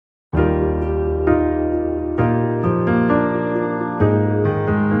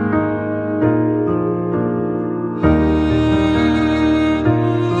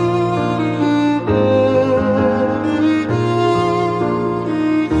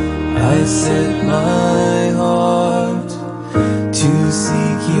I set my heart to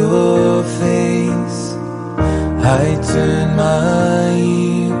seek your face. I turn my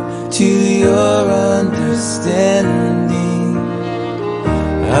ear to your understanding.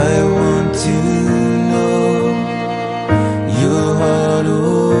 I want to know your heart,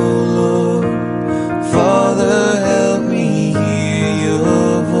 oh Lord. Father, help me hear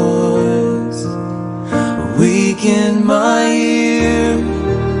your voice. Awaken my ear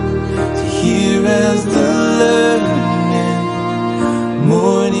to hear as the learning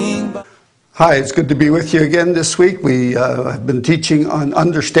morning. Hi, it's good to be with you again this week. We have been teaching on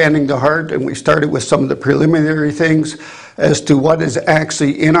understanding the heart, and we started with some of the preliminary things as to what is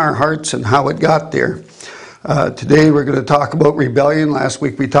actually in our hearts and how it got there. Today we're going to talk about rebellion. Last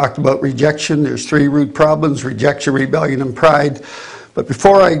week we talked about rejection. There's three root problems: rejection, rebellion, and pride. But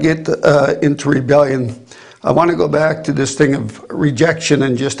before I get into rebellion, I want to go back to this thing of rejection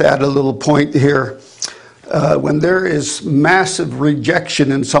and just add a little point here. When there is massive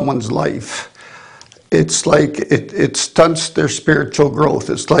rejection in someone's life, it's like it stunts their spiritual growth.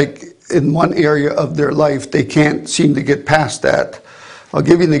 It's like in one area of their life, they can't seem to get past that. I'll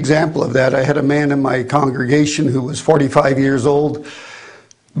give you an example of that. I had a man in my congregation who was 45 years old,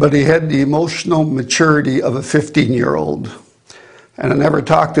 but he had the emotional maturity of a 15-year-old. And I never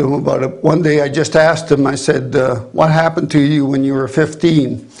talked to him about it. One day I just asked him, I said, what happened to you when you were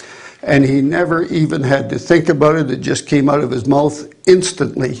 15? And he never even had to think about it. It just came out of his mouth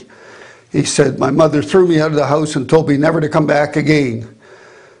instantly. He said, my mother threw me out of the house and told me never to come back again.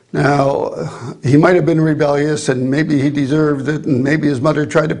 Now, he might have been rebellious, and maybe he deserved it, and maybe his mother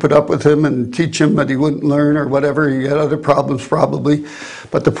tried to put up with him and teach him, but he wouldn't learn or whatever. He had other problems probably.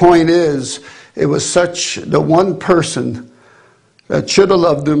 But the point is, it was such the one person that should have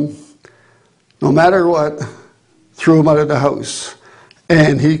loved him, no matter what, threw him out of the house.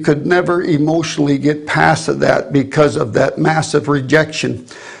 And he could never emotionally get past that because of that massive rejection.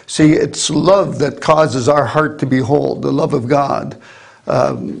 See, it's love that causes our heart to be whole, the love of God.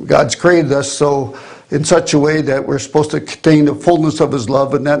 God's created us so in such a way that we're supposed to contain the fullness of His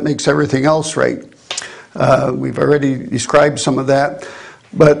love, and that makes everything else right. We've already described some of that,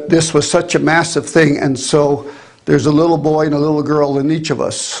 but this was such a massive thing, and so there's a little boy and a little girl in each of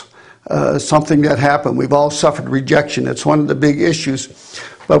us. Something that happened. We've all suffered rejection. It's one of the big issues.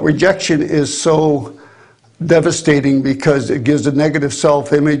 But rejection is so devastating because it gives a negative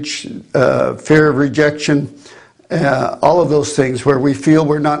self-image, fear of rejection, all of those things where we feel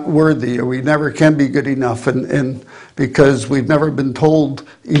we're not worthy or we never can be good enough, and because we've never been told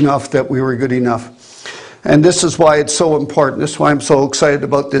enough that we were good enough. And this is why it's so important. This is why I'm so excited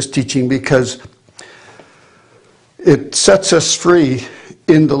about this teaching, because it sets us free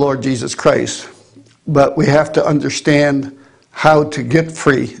in the Lord Jesus Christ. But we have to understand how to get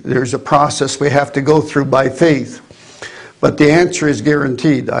free. There's a process we have to go through by faith. But the answer is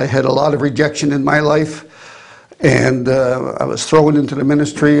guaranteed. I had a lot of rejection in my life, and I was thrown into the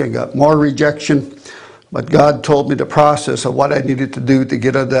ministry and got more rejection. But God told me the process of what I needed to do to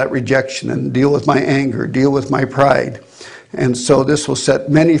get out of that rejection and deal with my anger, deal with my pride. And so this will set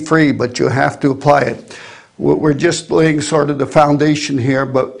many free, but you have to apply it. We're just laying sort of the foundation here,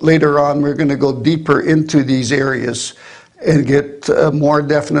 but later on we're going to go deeper into these areas and get more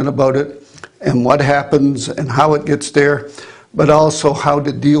definite about it and what happens and how it gets there, but also how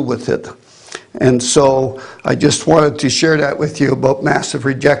to deal with it. And so I just wanted to share that with you about massive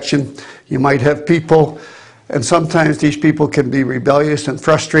rejection. You might have people, and sometimes these people can be rebellious and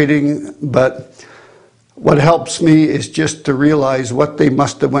frustrating, but what helps me is just to realize what they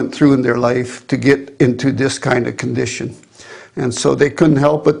must have went through in their life to get into this kind of condition. And so they couldn't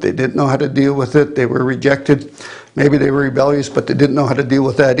help it. They didn't know how to deal with it. They were rejected. Maybe they were rebellious, but they didn't know how to deal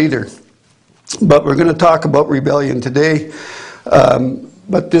with that either. But we're going to talk about rebellion today.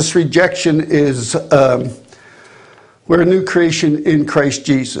 But this rejection is, we're a new creation in Christ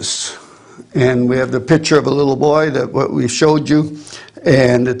Jesus. And we have the picture of a little boy, that what we showed you.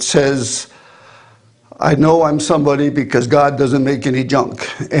 And it says, I know I'm somebody because God doesn't make any junk.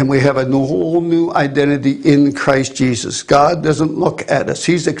 And we have a whole new identity in Christ Jesus. God doesn't look at us.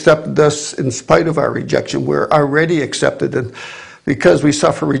 He's accepted us in spite of our rejection. We're already accepted. And because we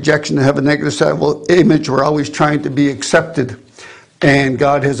suffer rejection and have a negative self-image, we're always trying to be accepted. And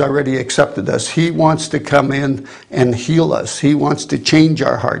God has already accepted us. He wants to come in and heal us. He wants to change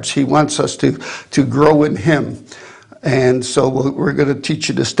our hearts. He wants us to grow in Him. And so we're going to teach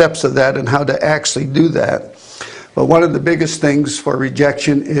you the steps of that and how to actually do that. But one of the biggest things for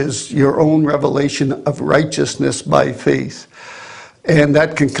rejection is your own revelation of righteousness by faith. And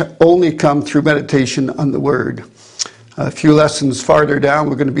that can only come through meditation on the Word. A few lessons farther down,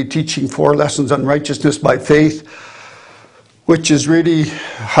 we're going to be teaching 4 lessons on righteousness by faith, which is really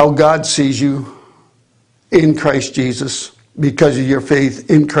how God sees you in Christ Jesus because of your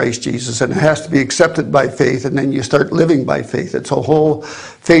faith in Christ Jesus. And it has to be accepted by faith, and then you start living by faith. It's a whole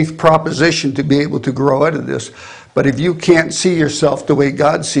faith proposition to be able to grow out of this. But if you can't see yourself the way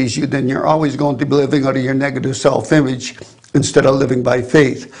God sees you, then you're always going to be living out of your negative self-image instead of living by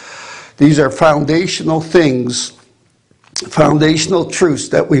faith. These are foundational things, foundational truths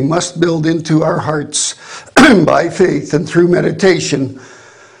that we must build into our hearts by faith and through meditation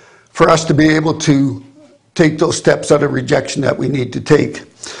for us to be able to take those steps out of rejection that we need to take.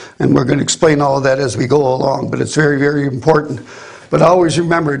 And we're going to explain all of that as we go along, but it's very, very important. But always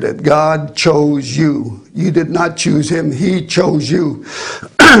remember that God chose you. You did not choose him. He chose you.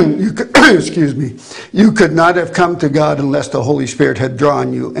 Excuse me. You could not have come to God unless the Holy Spirit had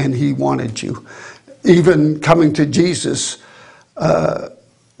drawn you and he wanted you. Even coming to Jesus,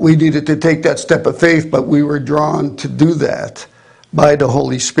 we needed to take that step of faith, but we were drawn to do that by the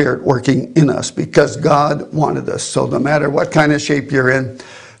Holy Spirit working in us because God wanted us. So no matter what kind of shape you're in,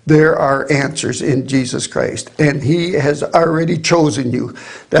 there are answers in Jesus Christ, and he has already chosen you.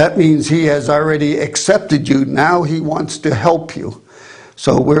 That means he has already accepted you. Now he wants to help you.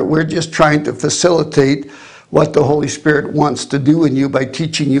 So we're just trying to facilitate what the Holy Spirit wants to do in you by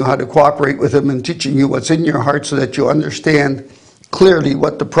teaching you how to cooperate with him and teaching you what's in your heart so that you understand clearly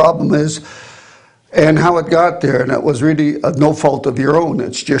what the problem is and how it got there. And it was really no fault of your own.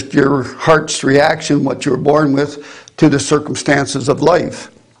 It's just your heart's reaction, what you were born with, to the circumstances of life.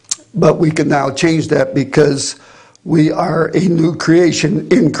 But we can now change that because we are a new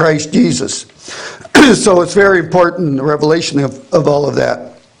creation in Christ Jesus. So it's very important, the revelation of all of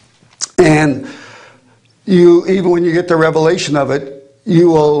that. And you, even when you get the revelation of it,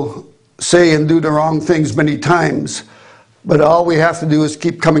 you will say and do the wrong things many times. But all we have to do is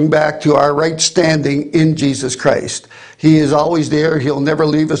keep coming back to our right standing in Jesus Christ. He is always there. He'll never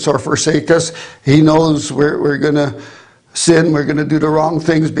leave us or forsake us. He knows we're going to sin, we're going to do the wrong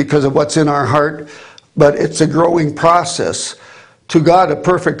things because of what's in our heart, but it's a growing process. To God, a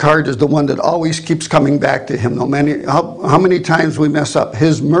perfect heart is the one that always keeps coming back to him. No matter how many times we mess up,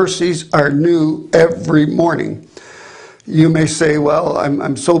 his mercies are new every morning. You may say, well,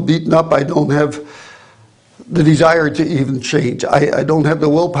 I'm so beaten up, I don't have the desire to even change. I don't have the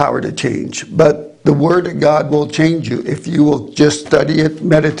willpower to change, but the Word of God will change you if you will just study it,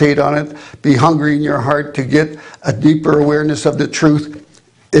 meditate on it, be hungry in your heart to get a deeper awareness of the truth.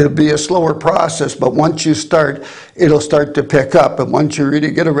 It'll be a slower process, but once you start, it'll start to pick up. And once you really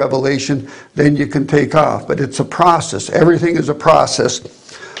get a revelation, then you can take off. But it's a process. Everything is a process.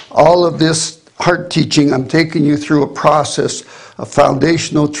 All of this heart teaching, I'm taking you through a process of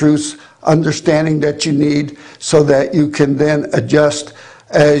foundational truths, understanding that you need so that you can then adjust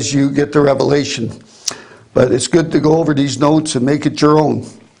as you get the revelation. But it's good to go over these notes and make it your own.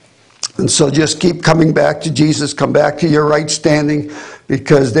 And so just keep coming back to Jesus, come back to your right standing,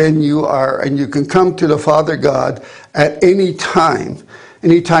 because then you are, and you can come to the Father God at any time.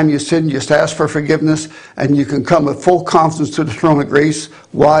 Anytime you sin, just ask for forgiveness, and you can come with full confidence to the throne of grace.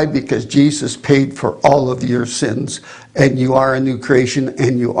 Why? Because Jesus paid for all of your sins, and you are a new creation,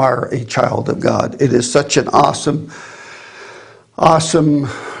 and you are a child of God. It is such an awesome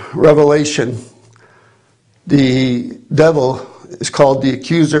revelation. The devil is called the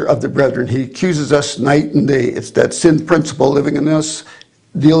accuser of the brethren. He accuses us night and day. It's that sin principle living in us,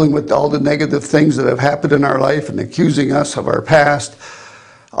 dealing with all the negative things that have happened in our life and accusing us of our past,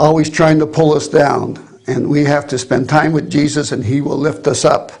 always trying to pull us down. And we have to spend time with Jesus, and he will lift us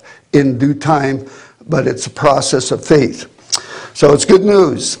up in due time, but it's a process of faith. So it's good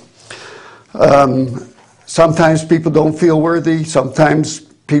news. Sometimes people don't feel worthy. Sometimes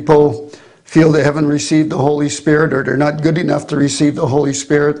people feel they haven't received the Holy Spirit, or they're not good enough to receive the Holy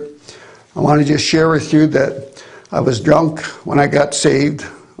Spirit. I want to just share with you that I was drunk when I got saved,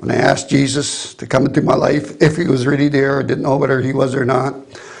 when I asked Jesus to come into my life, if he was really there. I didn't know whether he was or not.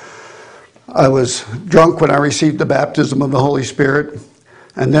 I was drunk when I received the baptism of the Holy Spirit.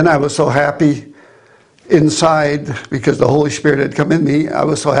 And then I was so happy inside because the Holy Spirit had come in me. I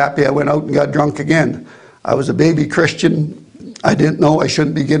was so happy I went out and got drunk again. I was a baby Christian. I didn't know I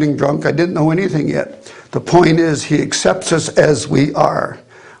shouldn't be getting drunk. I didn't know anything yet. The point is, he accepts us as we are.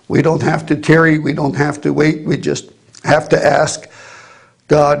 We don't have to tarry. We don't have to wait. We just have to ask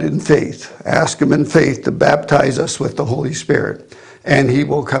God in faith. Ask him in faith to baptize us with the Holy Spirit, and he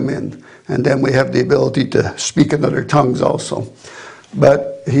will come in. And then we have the ability to speak in other tongues also.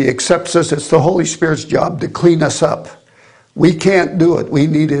 But he accepts us. It's the Holy Spirit's job to clean us up. We can't do it. We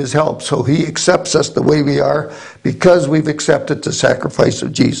need his help. So he accepts us the way we are because we've accepted the sacrifice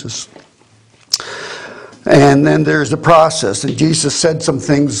of Jesus. And then there's a process. And Jesus said some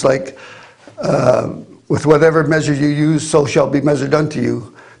things like, with whatever measure you use, so shall be measured unto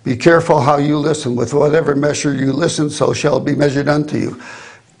you. Be careful how you listen. With whatever measure you listen, so shall be measured unto you.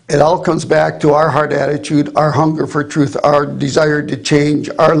 It all comes back to our heart attitude, our hunger for truth, our desire to change,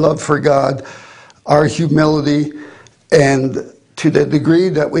 our love for God, our humility. And to the degree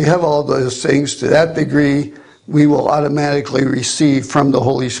that we have all those things, to that degree, we will automatically receive from the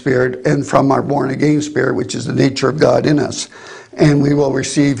Holy Spirit and from our born-again spirit, which is the nature of God in us. And we will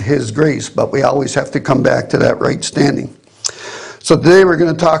receive his grace, but we always have to come back to that right standing. So today we're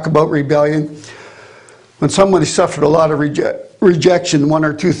going to talk about rebellion. When somebody suffered a lot of rejection, one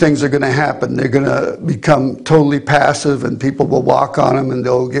or two things are going to happen. They're going to become totally passive, and people will walk on them, and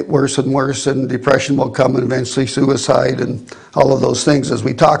they'll get worse and worse, and depression will come, and eventually suicide, and all of those things as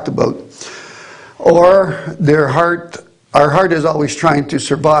we talked about. Or our heart is always trying to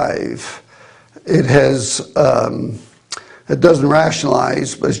survive. It doesn't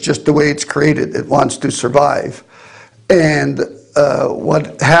rationalize, but it's just the way it's created. It wants to survive. And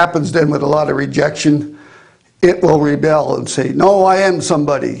what happens then with a lot of rejection, it will rebel and say, no, I am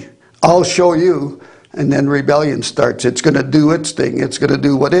somebody. I'll show you. And then rebellion starts. It's going to do its thing. It's going to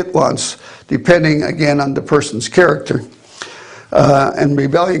do what it wants, depending, again, on the person's character. And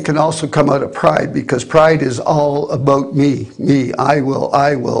rebellion can also come out of pride, because pride is all about me. Me, I will.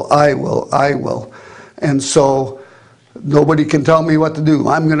 And so nobody can tell me what to do.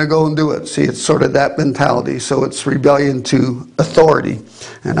 I'm going to go and do it. See, it's sort of that mentality. So it's rebellion to authority.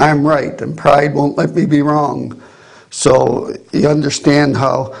 And I'm right, and pride won't let me be wrong. So you understand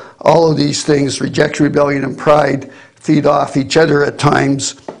how all of these things, rejection, rebellion, and pride, feed off each other at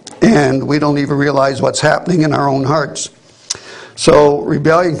times, and we don't even realize what's happening in our own hearts. So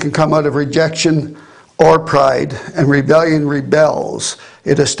rebellion can come out of rejection or pride, and rebellion rebels.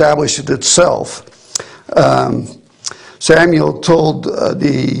 It establishes itself. Samuel told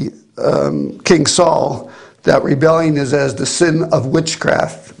King Saul that rebellion is as the sin of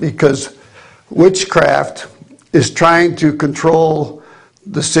witchcraft, because witchcraft is trying to control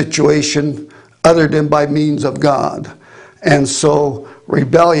the situation other than by means of God. And so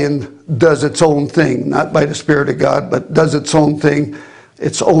rebellion does its own thing, not by the Spirit of God, but does its own thing,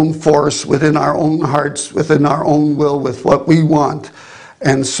 its own force within our own hearts, within our own will, with what we want.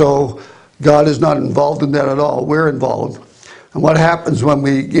 And so God is not involved in that at all. We're involved. And what happens when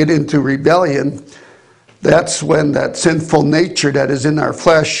we get into rebellion, that's when that sinful nature that is in our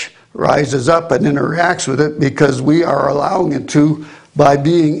flesh rises up and interacts with it, because we are allowing it to by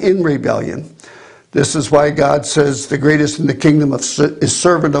being in rebellion. This is why God says the greatest in the kingdom is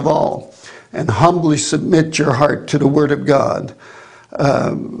servant of all, and humbly submit your heart to the word of God.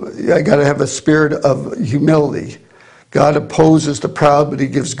 I got to have a spirit of humility. God opposes the proud, but he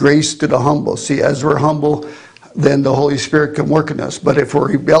gives grace to the humble. See, as we're humble, then the Holy Spirit can work in us. But if we're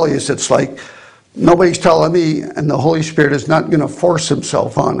rebellious, it's like nobody's telling me, and the Holy Spirit is not going to force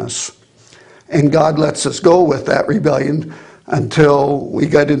himself on us. And God lets us go with that rebellion until we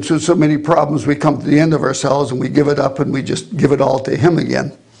get into so many problems, we come to the end of ourselves and we give it up and we just give it all to him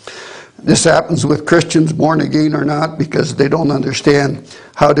again. This happens with Christians, born again or not, because they don't understand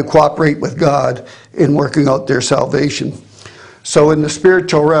how to cooperate with God in working out their salvation. So in the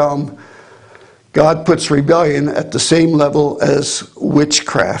spiritual realm, God puts rebellion at the same level as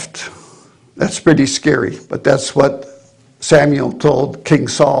witchcraft. That's pretty scary, but that's what Samuel told King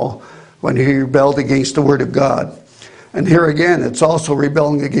Saul when he rebelled against the word of God. And here again, it's also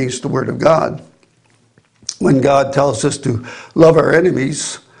rebelling against the word of God. When God tells us to love our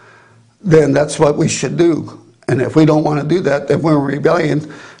enemies, then that's what we should do. And if we don't want to do that, then we're in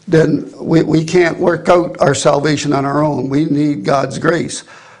rebellion. Then we can't work out our salvation on our own. We need God's grace.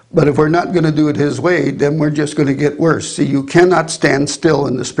 But if we're not going to do it his way, then we're just going to get worse. See, you cannot stand still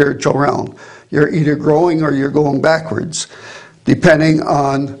in the spiritual realm. You're either growing or you're going backwards, depending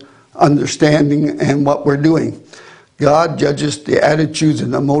on understanding and what we're doing. God judges the attitudes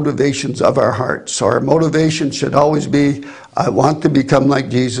and the motivations of our hearts. So our motivation should always be, I want to become like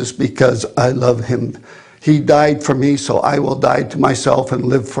Jesus because I love him. He died for me, so I will die to myself and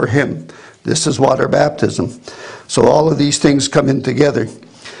live for him. This is water baptism. So all of these things come in together.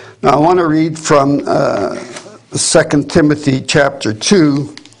 Now I want to read from 2 Timothy chapter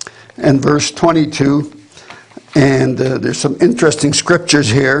 2 and verse 22. And there's some interesting scriptures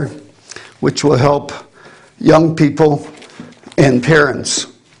here which will help young people and parents.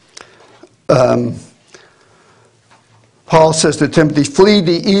 Paul says to Timothy, flee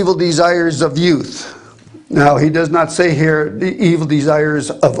the evil desires of youth. Now, he does not say here the evil desires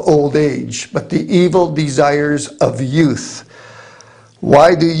of old age, but the evil desires of youth.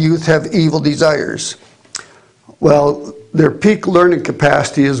 Why do youth have evil desires? Well, their peak learning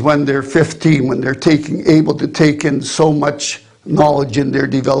capacity is when they're 15, when they're able to take in so much knowledge in their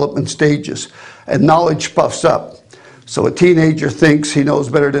development stages. And knowledge puffs up. So a teenager thinks he knows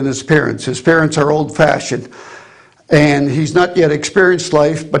better than his parents. His parents are old-fashioned. And he's not yet experienced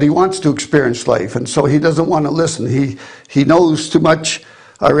life, but he wants to experience life. And so he doesn't want to listen. He knows too much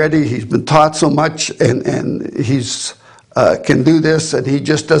already. He's been taught so much, and he's can do this, and he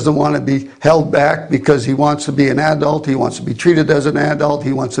just doesn't want to be held back because he wants to be an adult. He wants to be treated as an adult.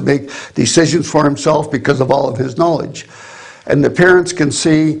 He wants to make decisions for himself because of all of his knowledge. And the parents can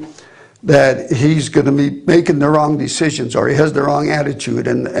see that he's going to be making the wrong decisions, or he has the wrong attitude,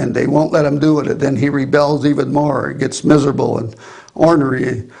 and they won't let him do it. And then he rebels even more, gets miserable and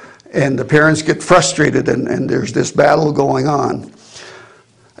ornery, and the parents get frustrated, and there's this battle going on.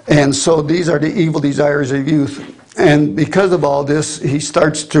 And so these are the evil desires of youth. And because of all this, he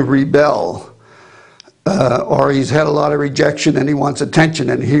starts to rebel. Or he's had a lot of rejection and he wants attention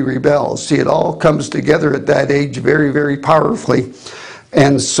and he rebels. See, it all comes together at that age very, very powerfully.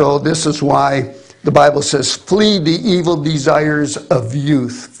 And so this is why the Bible says, flee the evil desires of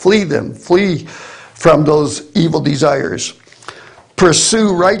youth. Flee them. Flee from those evil desires.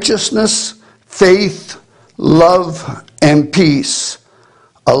 Pursue righteousness, faith, love, and peace,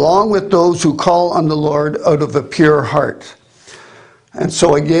 along with those who call on the Lord out of a pure heart. And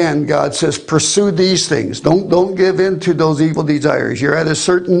so again, God says, pursue these things. Don't give in to those evil desires. You're at a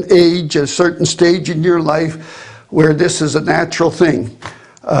certain age, a certain stage in your life where this is a natural thing.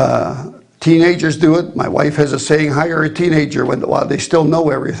 Teenagers do it. My wife has a saying, hire a teenager while they still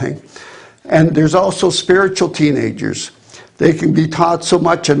know everything. And there's also spiritual teenagers. They can be taught so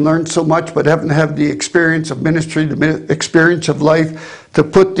much and learn so much, but haven't had the experience of ministry, the experience of life to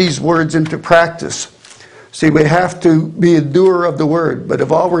put these words into practice. See, we have to be a doer of the word, but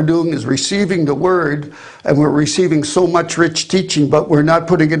if all we're doing is receiving the word, and we're receiving so much rich teaching, but we're not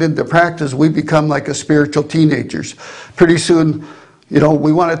putting it into practice, we become like a spiritual teenagers. Pretty soon,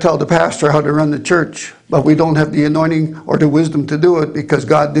 we want to tell the pastor how to run the church, but we don't have the anointing or the wisdom to do it because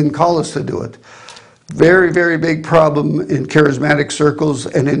God didn't call us to do it. Very, very big problem in charismatic circles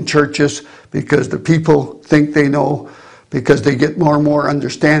and in churches because the people think they know because they get more and more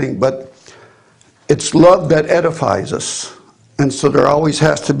understanding. But it's love that edifies us. And so there always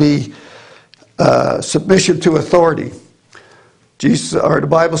has to be submission to authority. The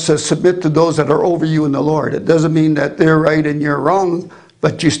Bible says, submit to those that are over you in the Lord. It doesn't mean that they're right and you're wrong,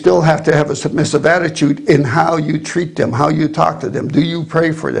 but you still have to have a submissive attitude in how you treat them, how you talk to them. Do you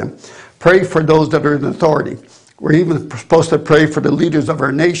pray for them? Pray for those that are in authority. We're even supposed to pray for the leaders of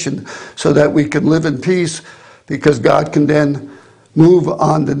our nation so that we can live in peace, because God can then move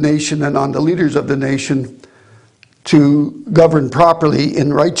on the nation and on the leaders of the nation to govern properly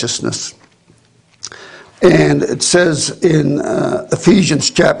in righteousness. And it says in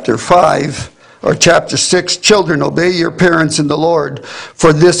Ephesians chapter 5 or chapter 6, children, obey your parents in the Lord,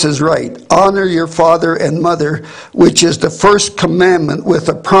 for this is right. Honor your father and mother, which is the first commandment with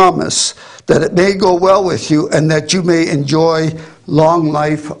a promise, that it may go well with you and that you may enjoy long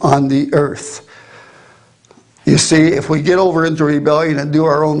life on the earth. You see, if we get over into rebellion and do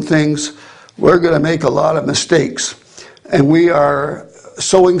our own things, we're going to make a lot of mistakes. And we are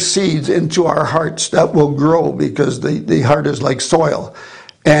sowing seeds into our hearts that will grow, because the heart is like soil.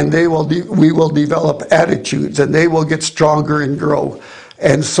 And we will develop attitudes, and they will get stronger and grow.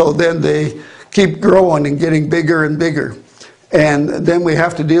 And so then they keep growing and getting bigger and bigger. And then we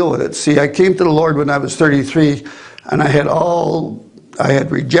have to deal with it. See, I came to the Lord when I was 33, and I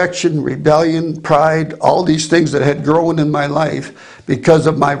had rejection, rebellion, pride, all these things that had grown in my life because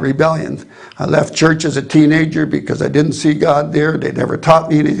of my rebellion. I left church as a teenager because I didn't see God there. They never taught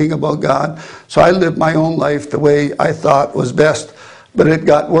me anything about God. So I lived my own life the way I thought was best. But it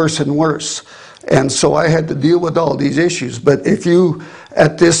got worse and worse. And so I had to deal with all these issues. But if you,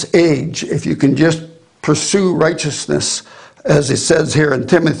 at this age, if you can just pursue righteousness, as it says here in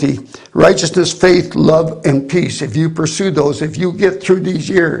Timothy, righteousness, faith, love, and peace. If you pursue those, if you get through these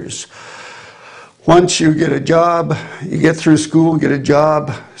years, once you get a job, you get through school, get a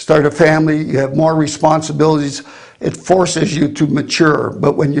job, start a family, you have more responsibilities, it forces you to mature.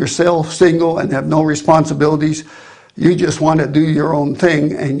 But when you're still single and have no responsibilities, you just want to do your own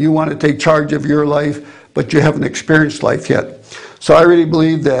thing, and you want to take charge of your life, but you haven't experienced life yet. So I really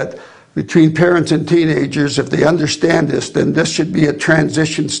believe that between parents and teenagers, if they understand this, then this should be a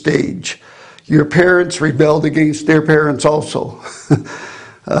transition stage. Your parents rebelled against their parents also.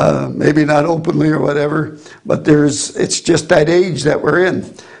 maybe not openly or whatever, but it's just that age that we're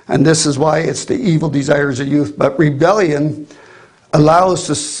in. And this is why it's the evil desires of youth. But rebellion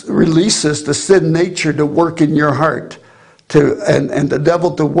releases the sin nature to work in your heart, and the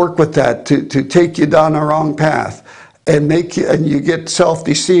devil to work with that, to take you down a wrong path, and you get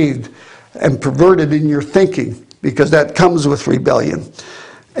self-deceived and perverted in your thinking, because that comes with rebellion.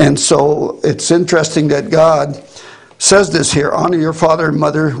 And so it's interesting that God says this here: honor your father and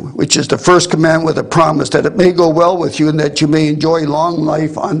mother, which is the first command with a promise, that it may go well with you and that you may enjoy long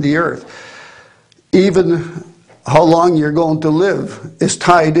life on the earth. Even how long you're going to live is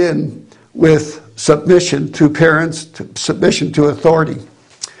tied in with submission to parents, submission to authority.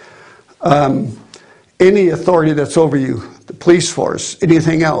 Any authority that's over you, the police force,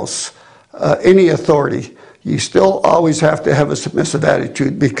 anything else, any authority, you still always have to have a submissive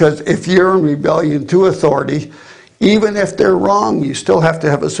attitude, because if you're in rebellion to authority, even if they're wrong, you still have to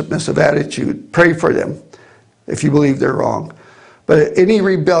have a submissive attitude. Pray for them if you believe they're wrong. But any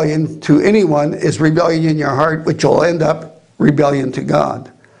rebellion to anyone is rebellion in your heart, which will end up rebellion to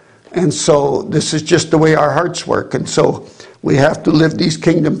God. And so this is just the way our hearts work. And so we have to live these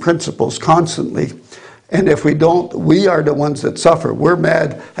kingdom principles constantly. And if we don't, we are the ones that suffer. We're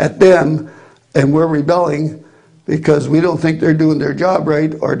mad at them and we're rebelling because we don't think they're doing their job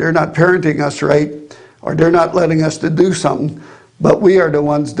right, or they're not parenting us right, or they're not letting us to do something. But we are the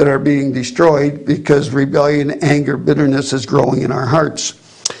ones that are being destroyed because rebellion, anger, bitterness is growing in our hearts.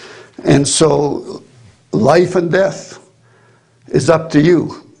 And so life and death is up to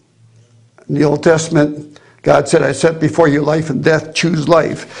you. In the Old Testament, God said, I set before you life and death, choose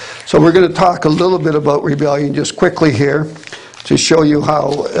life. So we're going to talk a little bit about rebellion just quickly here to show you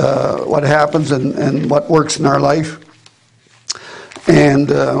how what happens and what works in our life. And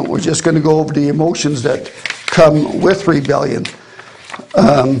we're just going to go over the emotions that come with rebellion.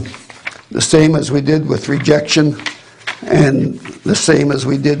 The same as we did with rejection, and the same as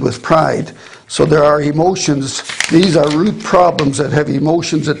we did with pride. So there are emotions. These are root problems that have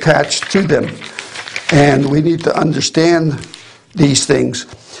emotions attached to them. And we need to understand these things.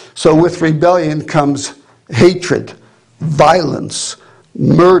 So with rebellion comes hatred, violence,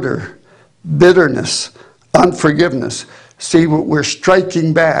 murder, bitterness, unforgiveness. See, we're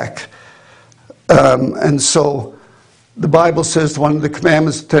striking back. And so the Bible says one of the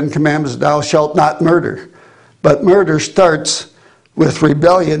commandments, 10 commandments, thou shalt not murder. But murder starts with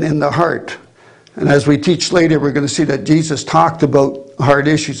rebellion in the heart. And as we teach later, we're going to see that Jesus talked about heart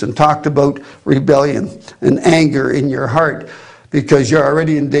issues and talked about rebellion and anger in your heart, because you're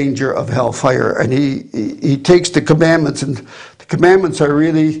already in danger of hellfire. And he takes the commandments, and the commandments are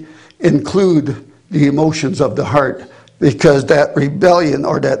really include the emotions of the heart, because that rebellion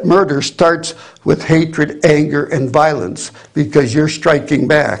or that murder starts with hatred, anger, and violence, because you're striking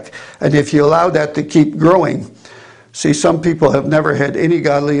back. And if you allow that to keep growing, see, some people have never had any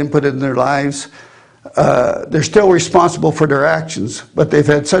godly input in their lives. They're still responsible for their actions, but they've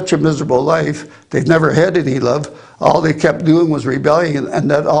had such a miserable life, they've never had any love. All they kept doing was rebellion, and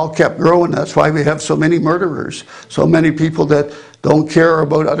that all kept growing. That's why we have so many murderers, so many people that don't care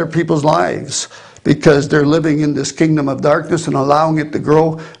about other people's lives, because they're living in this kingdom of darkness and allowing it to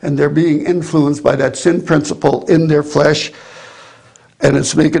grow, and they're being influenced by that sin principle in their flesh, and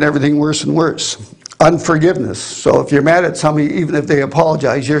it's making everything worse and worse. Unforgiveness. So if you're mad at somebody, even if they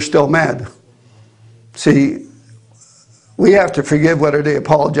apologize, you're still mad. See, we have to forgive whether they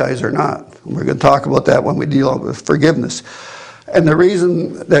apologize or not. We're going to talk about that when we deal with forgiveness. And the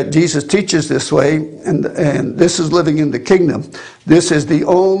reason that Jesus teaches this way, and this is living in the kingdom, this is the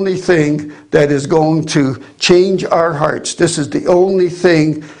only thing that is going to change our hearts. This is the only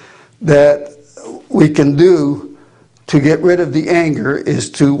thing that we can do to get rid of the anger, is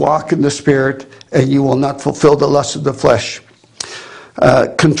to walk in the Spirit, and you will not fulfill the lust of the flesh.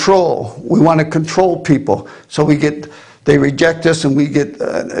 Control. We want to control people. So they reject us, and it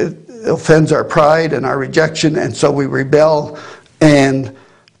offends our pride and our rejection, and so we rebel. And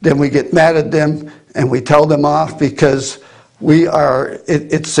then we get mad at them and we tell them off, because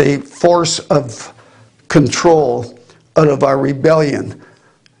it's a force of control out of our rebellion.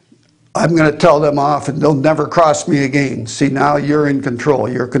 I'm going to tell them off and they'll never cross me again. See, now you're in control.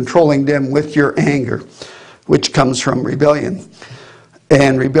 You're controlling them with your anger, which comes from rebellion.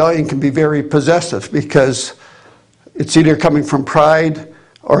 And rebellion can be very possessive, because it's either coming from pride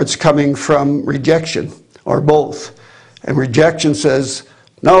or it's coming from rejection, or both. And rejection says,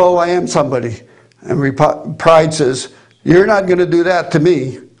 no, I am somebody. And pride says, you're not going to do that to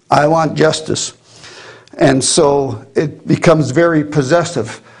me. I want justice. And so it becomes very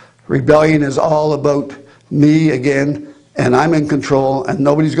possessive. Rebellion is all about me again, and I'm in control, and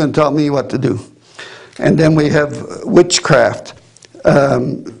nobody's going to tell me what to do. And then we have witchcraft.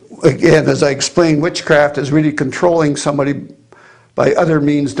 Again, as I explained, witchcraft is really controlling somebody by other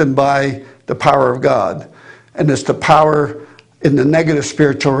means than by the power of God. And it's the power in the negative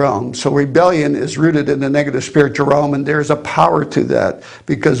spiritual realm. So rebellion is rooted in the negative spiritual realm, and there's a power to that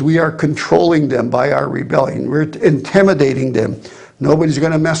because we are controlling them by our rebellion. We're intimidating them. Nobody's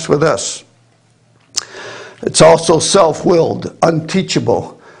going to mess with us. It's also self-willed,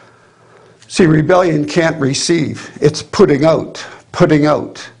 unteachable. See, rebellion can't receive. It's putting out.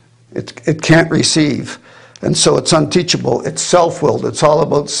 It can't receive. And so it's unteachable. It's self-willed. It's all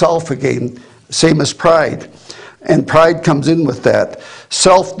about self again, same as pride. And pride comes in with that.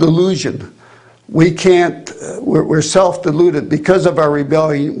 Self-delusion. We're self-deluded because of our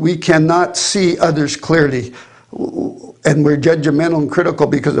rebellion. We cannot see others clearly. And we're judgmental and critical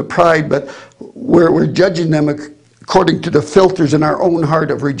because of pride, but we're judging them according to the filters in our own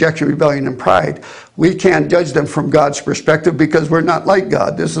heart of rejection, rebellion, and pride. We can't judge them from God's perspective because we're not like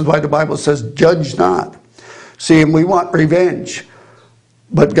God. This is why the Bible says, judge not. See, and we want revenge.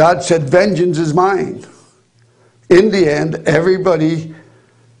 But God said, vengeance is mine. In the end, everything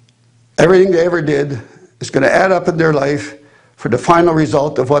they ever did is going to add up in their life for the final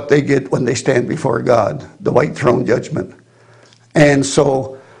result of what they get when they stand before God, the white throne judgment. And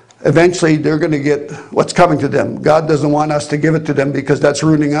so eventually they're going to get what's coming to them. God doesn't want us to give it to them because that's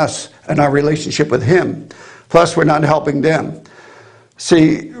ruining us and our relationship with Him. Plus, we're not helping them.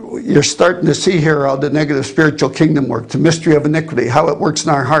 See, you're starting to see here how the negative spiritual kingdom works, the mystery of iniquity, how it works in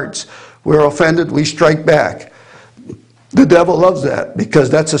our hearts. We're offended, we strike back. The devil loves that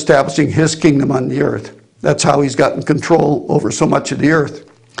because that's establishing his kingdom on the earth. That's how he's gotten control over so much of the earth.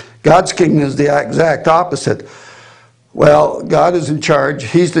 God's kingdom is the exact opposite. Well, God is in charge,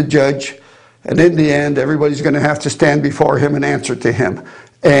 He's the judge, and in the end, everybody's going to have to stand before Him and answer to Him.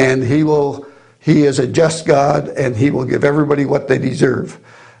 And He is a just God, and He will give everybody what they deserve.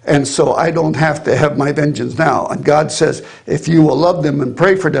 And so I don't have to have my vengeance now. And God says, if you will love them and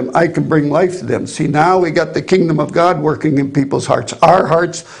pray for them, I can bring life to them. See, now we got the kingdom of God working in people's hearts. Our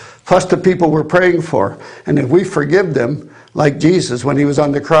hearts, plus the people we're praying for. And if we forgive them, like Jesus when He was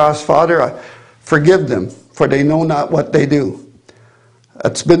on the cross, Father, I forgive them, for they know not what they do.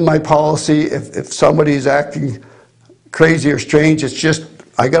 That's been my policy. If somebody's acting crazy or strange, it's just,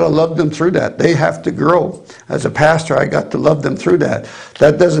 I got to love them through that. They have to grow. As a pastor, I got to love them through that.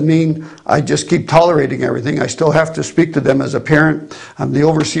 That doesn't mean I just keep tolerating everything. I still have to speak to them as a parent. I'm the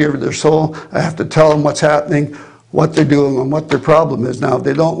overseer of their soul. I have to tell them what's happening, what they're doing, and what their problem is. Now, if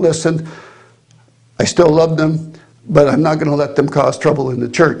they don't listen, I still love them, but I'm not going to let them cause trouble in the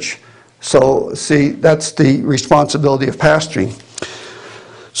church. So, see, that's the responsibility of pastoring.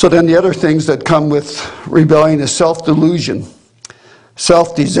 So then the other things that come with rebellion is self-delusion.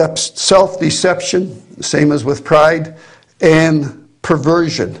 Self-deception, same as with pride, and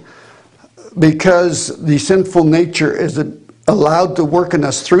perversion. Because the sinful nature is allowed to work in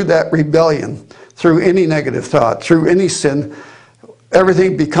us through that rebellion, through any negative thought, through any sin,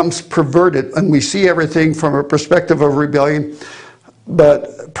 everything becomes perverted, and we see everything from a perspective of rebellion.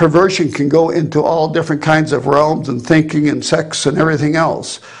 But perversion can go into all different kinds of realms and thinking and sex and everything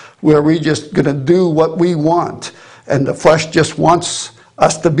else, where we're just going to do what we want. And the flesh just wants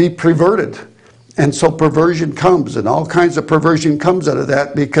us to be perverted. And so perversion comes, and all kinds of perversion comes out of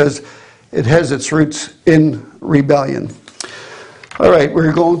that because it has its roots in rebellion. All right,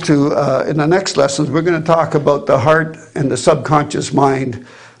 we're going to, in the next lessons, we're going to talk about the heart and the subconscious mind,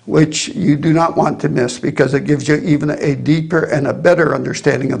 which you do not want to miss because it gives you even a deeper and a better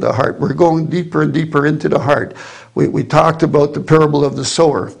understanding of the heart. We're going deeper and deeper into the heart. We talked about the parable of the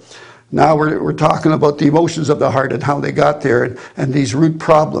sower. Now we're talking about the emotions of the heart and how they got there and these root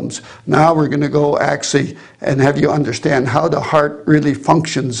problems. Now we're going to go actually and have you understand how the heart really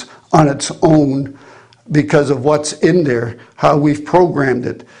functions on its own because of what's in there, how we've programmed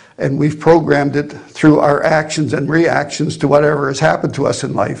it. And we've programmed it through our actions and reactions to whatever has happened to us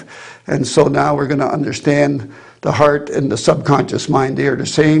in life. And so now we're going to understand the heart and the subconscious mind. They are the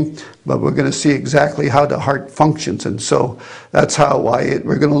same, but we're going to see exactly how the heart functions. And so that's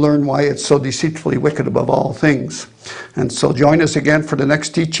we're going to learn why it's so deceitfully wicked above all things. And so join us again for the next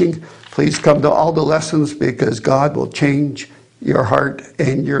teaching. Please come to all the lessons because God will change your heart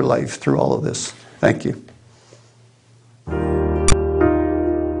and your life through all of this. Thank you.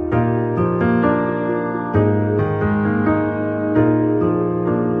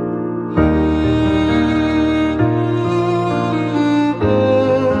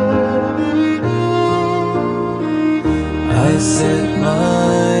 I set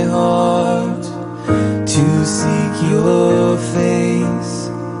my heart to seek your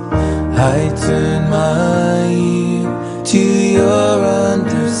turn my ear to your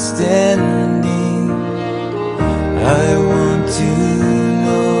understanding. I want to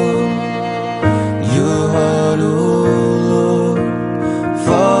know your heart, oh Lord.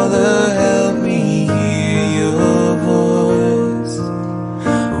 Father, help me hear your voice.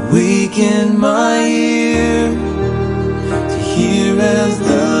 Awaken my ear to hear as